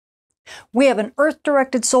We have an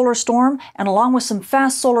Earth-directed solar storm, and along with some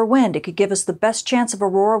fast solar wind, it could give us the best chance of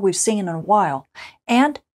aurora we've seen in a while.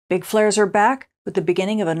 And big flares are back with the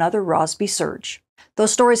beginning of another Rossby surge.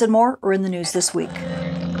 Those stories and more are in the news this week.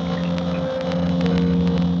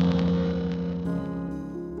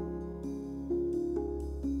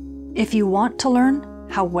 If you want to learn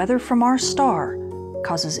how weather from our star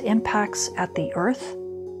causes impacts at the Earth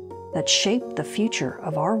that shape the future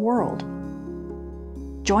of our world,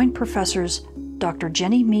 join Professors Dr.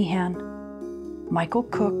 Jenny Meehan, Michael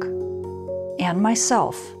Cook, and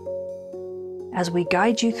myself as we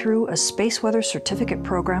guide you through a space weather certificate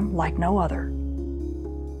program like no other.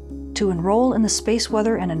 To enroll in the Space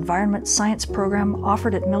Weather and Environment Science program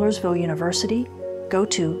offered at Millersville University, go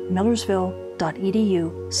to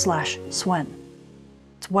millersville.edu/SWEN.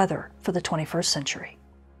 It's weather for the 21st century.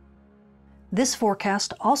 This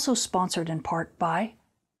forecast also sponsored in part by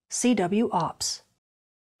CW Ops.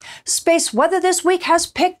 Space weather this week has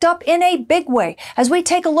picked up in a big way. As we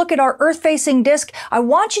take a look at our Earth-facing disk, I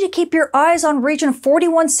want you to keep your eyes on region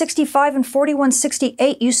 4165 and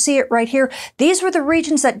 4168. You see it right here. These were the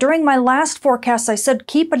regions that during my last forecast I said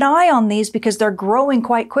keep an eye on these because they're growing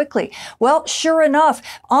quite quickly. Well, sure enough,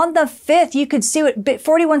 on the 5th you could see it,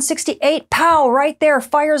 4168, pow, right there,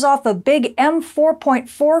 fires off a big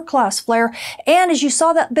M4.4 class flare. And as you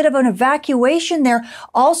saw that bit of an evacuation there,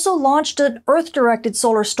 also launched an Earth-directed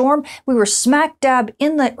solar storm. We were smack dab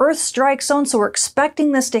in the Earth strike zone, so we're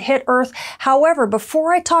expecting this to hit Earth. However,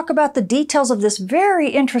 before I talk about the details of this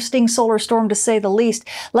very interesting solar storm, to say the least,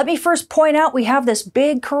 let me first point out we have this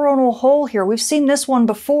big coronal hole here. We've seen this one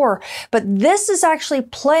before, but this is actually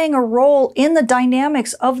playing a role in the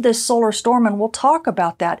dynamics of this solar storm, and we'll talk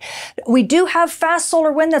about that. We do have fast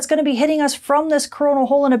solar wind that's going to be hitting us from this coronal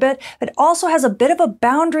hole in a bit. It also has a bit of a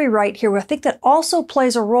boundary right here. I think that also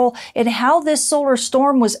plays a role in how this solar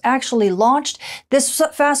storm was actually launched. This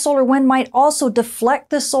fast solar wind might also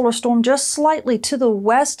deflect this solar storm just slightly to the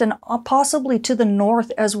west and possibly to the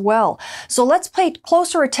north as well. So let's pay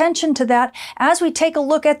closer attention to that as we take a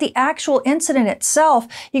look at the actual incident itself.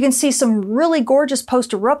 You can see some really gorgeous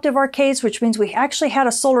post-eruptive arcades, which means we actually had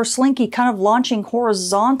a solar slinky kind of launching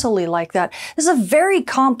horizontally like that. This is a very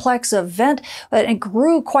complex event and it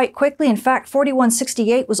grew quite quickly. In fact,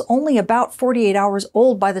 4168 was only about 48 hours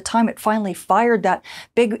old by the time it finally fired that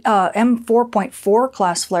big M4.4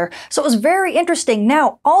 class flare. So it was very interesting.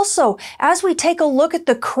 Now, also, as we take a look at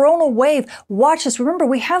the coronal wave, watch this. Remember,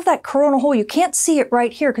 we have that coronal hole. You can't see it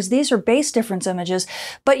right here because these are base difference images,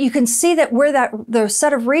 but you can see that where the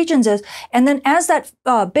set of regions is. And then as that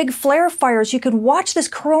big flare fires, you can watch this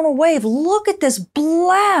coronal wave. Look at this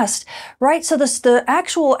blast, right? So the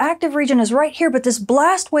actual active region is right here, but this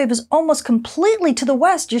blast wave is almost completely to the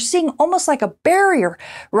west. You're seeing almost like a barrier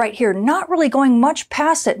right here, not really going much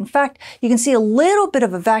past it. In fact, you can see a little bit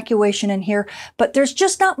of evacuation in here, but there's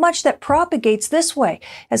just not much that propagates this way.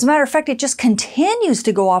 As a matter of fact, it just continues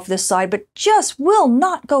to go off this side, but just will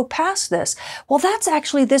not go past this. Well, that's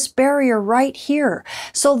actually this barrier right here.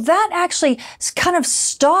 So that actually kind of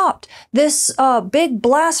stopped this big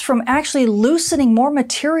blast from actually loosening more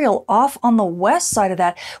material off on the west side of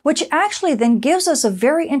that, which actually then gives us a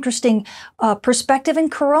very interesting perspective in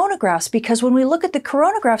coronagraphs, because when we look at the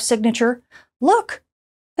coronagraph signature, look,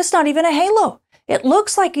 it's not even a halo. It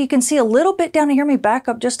looks like you can see a little bit down here. Let me back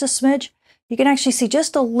up just a smidge. You can actually see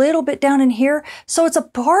just a little bit down in here. So it's a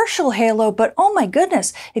partial halo, but oh my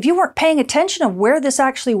goodness, if you weren't paying attention of where this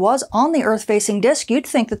actually was on the Earth-facing disk, you'd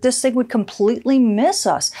think that this thing would completely miss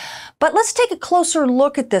us. But let's take a closer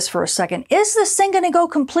look at this for a second. Is this thing going to go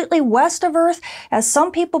completely west of Earth, as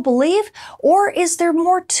some people believe, or is there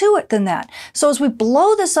more to it than that? So as we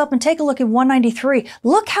blow this up and take a look at 193,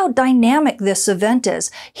 look how dynamic this event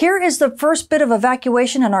is. Here is the first bit of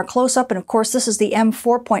evacuation in our close-up, and of course this is the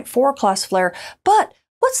M4.4 class flare. But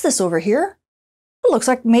what's this over here? It looks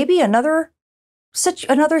like maybe another set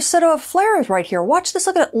of flares right here. Watch this,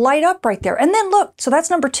 look at it light up right there. And then look, so that's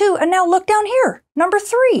number 2, and now look down here, number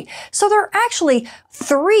 3. So there are actually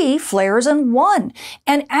 3 flares in one.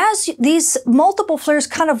 And as these multiple flares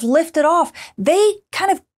kind of lifted off, they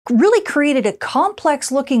kind of really created a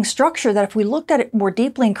complex looking structure that if we looked at it more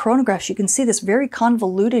deeply in coronagraphs, you can see this very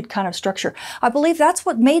convoluted kind of structure. I believe that's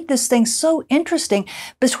what made this thing so interesting.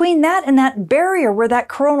 Between that and that barrier where that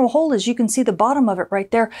coronal hole is, you can see the bottom of it right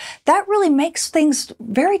there. That really makes things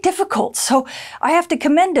very difficult. So I have to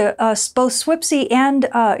commend both Swipsy and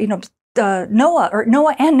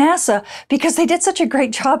NOAA and NASA, because they did such a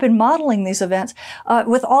great job in modeling these events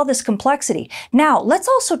with all this complexity. Now, let's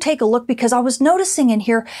also take a look, because I was noticing in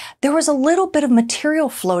here there was a little bit of material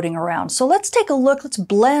floating around. So let's take a look. Let's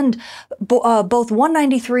blend both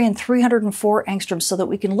 193 and 304 angstroms so that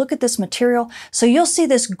we can look at this material. So you'll see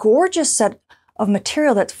this gorgeous set of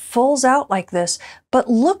material that falls out like this. But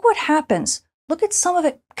look what happens. Look at some of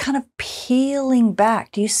it kind of peeling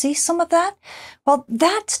back. Do you see some of that? Well,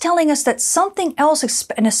 that's telling us that something else,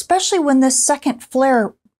 and especially when this second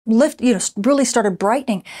flare really started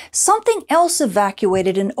brightening, something else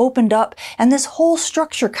evacuated and opened up, and this whole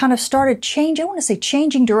structure kind of started changing. I want to say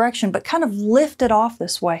changing direction, but kind of lifted off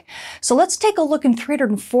this way. So let's take a look in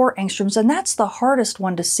 304 angstroms, and that's the hardest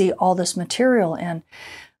one to see all this material in.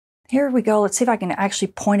 Here we go. Let's see if I can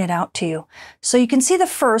actually point it out to you. So you can see the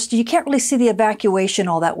first. You can't really see the evacuation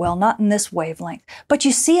all that well, not in this wavelength, but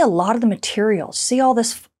you see a lot of the material. See all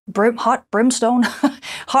this hot brimstone,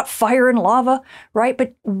 hot fire and lava, right?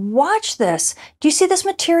 But watch this. Do you see this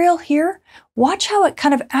material here? Watch how it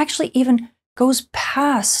kind of actually even goes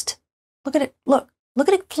past. Look at it. Look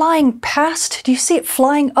at it flying past. Do you see it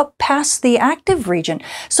flying up past the active region?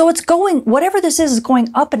 So it's going, whatever this is going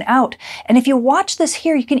up and out. And if you watch this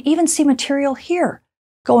here, you can even see material here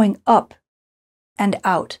going up and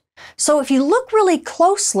out. So if you look really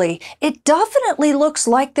closely, it definitely looks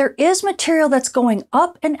like there is material that's going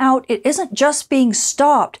up and out. It isn't just being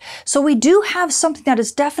stopped. So we do have something that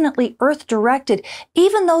is definitely Earth directed,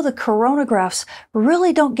 even though the coronagraphs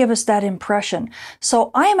really don't give us that impression.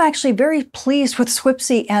 So I am actually very pleased with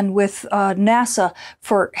SWPC and with NASA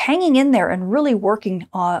for hanging in there and really working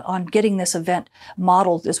on getting this event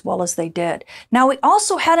modeled as well as they did. Now, we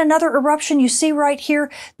also had another eruption. You see right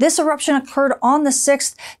here, this eruption occurred on the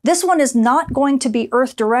 6th. This one is not going to be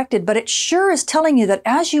Earth directed, but it sure is telling you that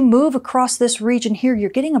as you move across this region here, you're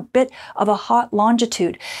getting a bit of a hot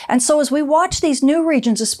longitude. And so as we watch these new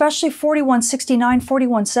regions, especially 4169,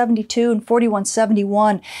 4172, and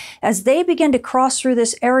 4171, as they begin to cross through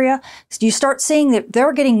this area, you start seeing that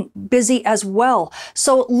they're getting busy as well.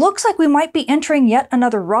 So it looks like we might be entering yet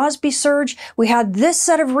another Rossby surge. We had this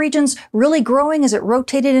set of regions really growing as it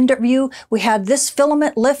rotated into view. We had this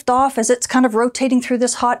filament lift off as it's kind of rotating through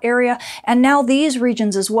this hot area, and now these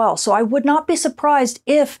regions as well. So I would not be surprised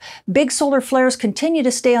if big solar flares continue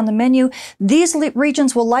to stay on the menu. These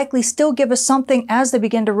regions will likely still give us something as they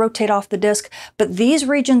begin to rotate off the disk, but these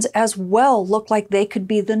regions as well look like they could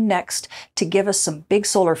be the next to give us some big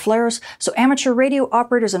solar flares. So amateur radio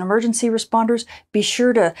operators and emergency responders, be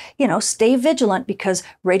sure to, stay vigilant, because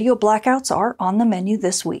radio blackouts are on the menu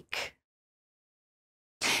this week.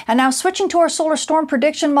 And now switching to our solar storm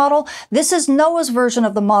prediction model, this is NOAA's version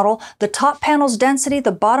of the model. The top panel's density,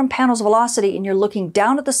 the bottom panel's velocity, and you're looking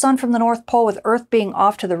down at the sun from the North Pole with Earth being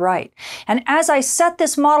off to the right. And as I set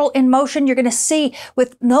this model in motion, you're going to see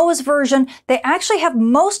with NOAA's version, they actually have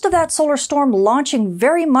most of that solar storm launching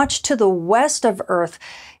very much to the west of Earth.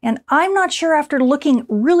 And I'm not sure, after looking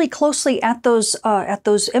really closely at those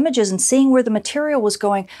images and seeing where the material was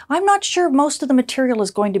going, I'm not sure most of the material is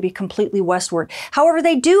going to be completely westward. However,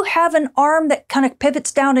 they do have an arm that kind of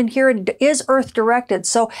pivots down in here and is Earth directed.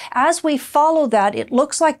 So as we follow that, it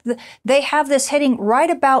looks like they have this hitting right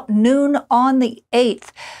about noon on the 8th.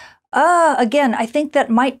 Again, I think that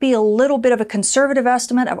might be a little bit of a conservative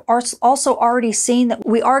estimate. I've also already seen that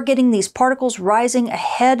we are getting these particles rising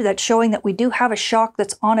ahead. That's showing that we do have a shock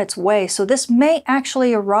that's on its way. So this may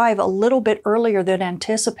actually arrive a little bit earlier than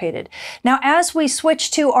anticipated. Now, as we switch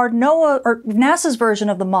to our NOAA or NASA's version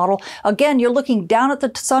of the model, again, you're looking down at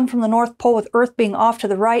the sun from the North Pole with Earth being off to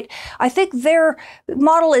the right. I think their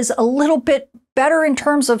model is a little bit better in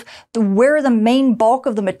terms of where the main bulk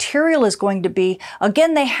of the material is going to be.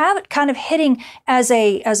 Again, they have it kind of hitting as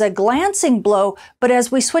a glancing blow, but as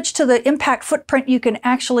we switch to the impact footprint, you can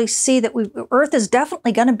actually see that Earth is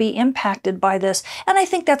definitely going to be impacted by this. And I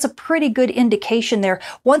think that's a pretty good indication there.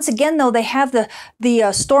 Once again, though, they have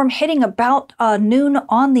the storm hitting about noon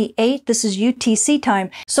on the 8th. This is UTC time.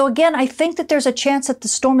 So again, I think that there's a chance that the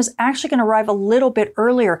storm is actually going to arrive a little bit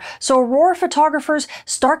earlier. So Aurora photographers,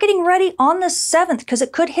 start getting ready on the 7th, because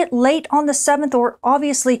it could hit late on the 7th, or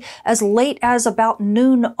obviously as late as about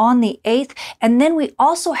noon on the 8th. And then we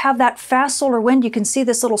also have that fast solar wind. You can see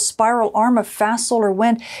this little spiral arm of fast solar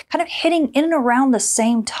wind kind of hitting in and around the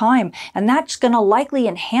same time. And that's going to likely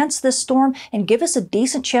enhance this storm and give us a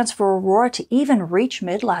decent chance for Aurora to even reach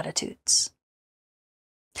mid-latitudes.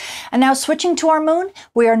 And now switching to our moon,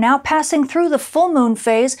 we are now passing through the full moon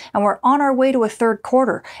phase and we're on our way to a third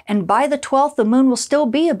quarter. And by the 12th, the moon will still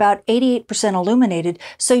be about 88% illuminated.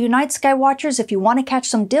 So you night sky watchers, if you want to catch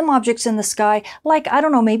some dim objects in the sky, like, I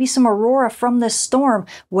don't know, maybe some aurora from this storm,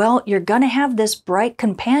 well, you're going to have this bright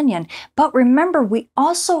companion. But remember, we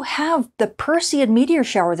also have the Perseid meteor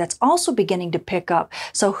shower that's also beginning to pick up.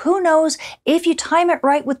 So who knows, if you time it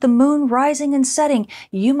right with the moon rising and setting,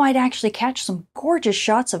 you might actually catch some gorgeous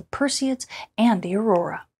shots of Perseids and the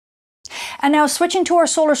aurora. And now switching to our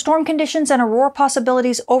solar storm conditions and aurora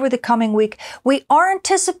possibilities over the coming week, we are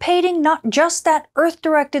anticipating not just that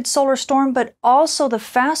Earth-directed solar storm, but also the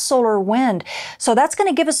fast solar wind. So that's going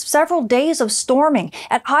to give us several days of storming.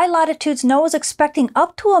 At high latitudes, NOAA is expecting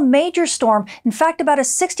up to a major storm. In fact, about a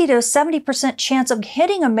 60 to 70% chance of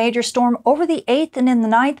hitting a major storm over the 8th and in the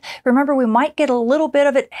 9th. Remember, we might get a little bit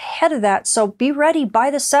of it ahead of that, so be ready by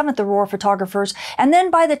the 7th, aurora photographers. And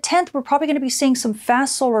then by the 10th, we're probably going to be seeing some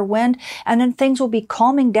fast solar wind, and then things will be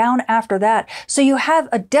calming down after that. So you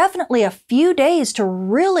have definitely a few days to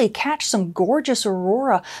really catch some gorgeous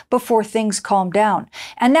aurora before things calm down.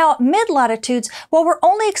 And now mid-latitudes, well, we're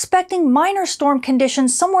only expecting minor storm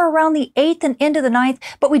conditions somewhere around the 8th and into the 9th,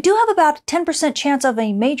 but we do have about a 10% chance of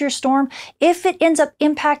a major storm. If it ends up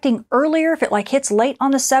impacting earlier, if it like hits late on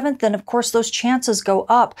the 7th, then of course those chances go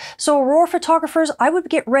up. So aurora photographers, I would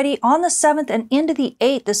get ready on the 7th and into the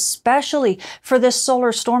 8th, especially for this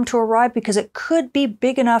solar storm to arrive, because it could be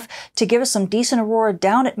big enough to give us some decent aurora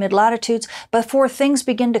down at mid-latitudes before things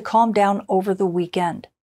begin to calm down over the weekend.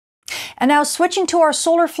 And now switching to our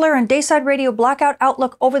solar flare and dayside radio blackout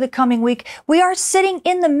outlook over the coming week, we are sitting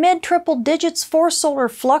in the mid-triple digits for solar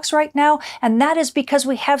flux right now, and that is because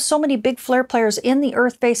we have so many big flare players in the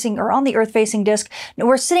Earth-facing or on the Earth-facing disk.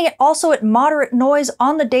 We're sitting also at moderate noise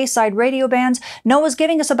on the dayside radio bands. NOAA's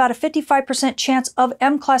giving us about a 55% chance of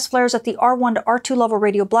M-class flares at the R1 to R2 level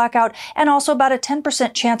radio blackout, and also about a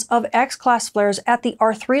 10% chance of X-class flares at the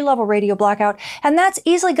R3 level radio blackout, and that's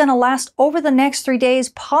easily going to last over the next 3 days,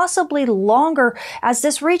 possibly longer, as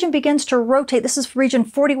this region begins to rotate. This is region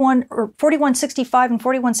 41 or 4165 and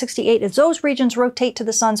 4168 as those regions rotate to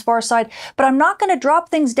the sun's far side. But I'm not going to drop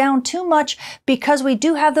things down too much because we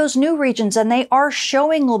do have those new regions and they are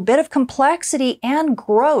showing a little bit of complexity and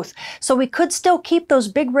growth. So we could still keep those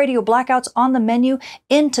big radio blackouts on the menu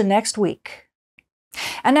into next week.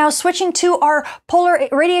 And now switching to our polar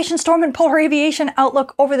radiation storm and polar aviation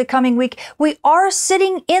outlook over the coming week, we are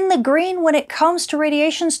sitting in the green when it comes to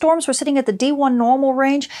radiation storms. We're sitting at the D1 normal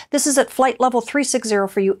range. This is at flight level 360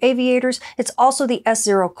 for you aviators. It's also the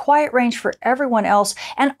S0 quiet range for everyone else.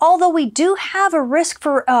 And although we do have a risk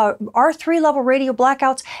for R3 level radio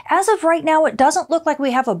blackouts, as of right now, it doesn't look like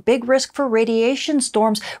we have a big risk for radiation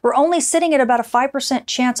storms. We're only sitting at about a 5%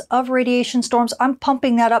 chance of radiation storms. I'm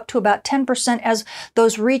pumping that up to about 10% as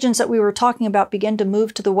those regions that we were talking about begin to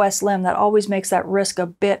move to the west limb. That always makes that risk a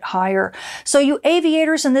bit higher. So you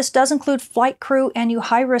aviators, and this does include flight crew and you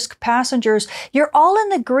high-risk passengers, you're all in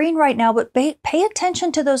the green right now, but pay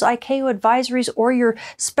attention to those ICAO advisories or your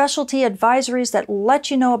specialty advisories that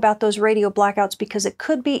let you know about those radio blackouts, because it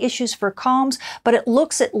could be issues for comms, but it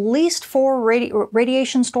looks, at least for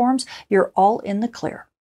radiation storms, you're all in the clear.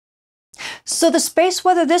 So the space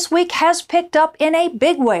weather this week has picked up in a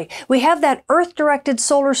big way. We have that Earth-directed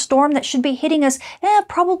solar storm that should be hitting us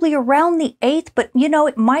probably around the 8th, but you know,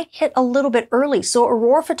 it might hit a little bit early. So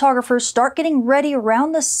aurora photographers, start getting ready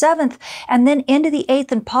around the 7th and then into the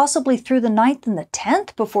 8th and possibly through the 9th and the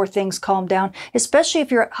 10th before things calm down, especially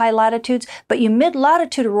if you're at high latitudes. But you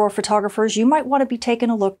mid-latitude aurora photographers, you might want to be taking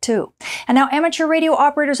a look too. And now amateur radio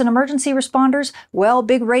operators and emergency responders, well,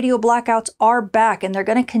 big radio blackouts are back, and they're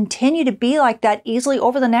going to continue to be like that easily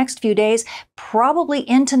over the next few days, probably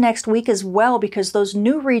into next week as well, because those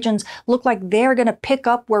new regions look like they're going to pick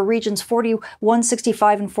up where regions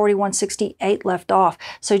 4165 and 4168 left off.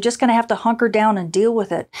 So you're just going to have to hunker down and deal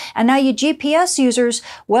with it. And now you GPS users,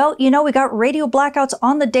 well, you know, we got radio blackouts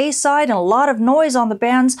on the day side and a lot of noise on the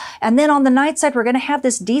bands. And then on the night side, we're going to have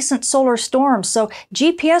this decent solar storm. So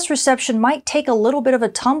GPS reception might take a little bit of a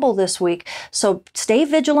tumble this week. So stay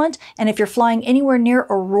vigilant. And if you're flying anywhere near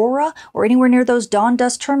Aurora or anywhere near those dawn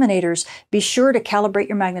dust terminators, be sure to calibrate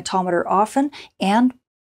your magnetometer often and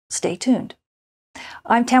stay tuned.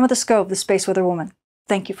 I'm Tamitha Skov, the Space Weather Woman.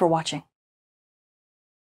 Thank you for watching.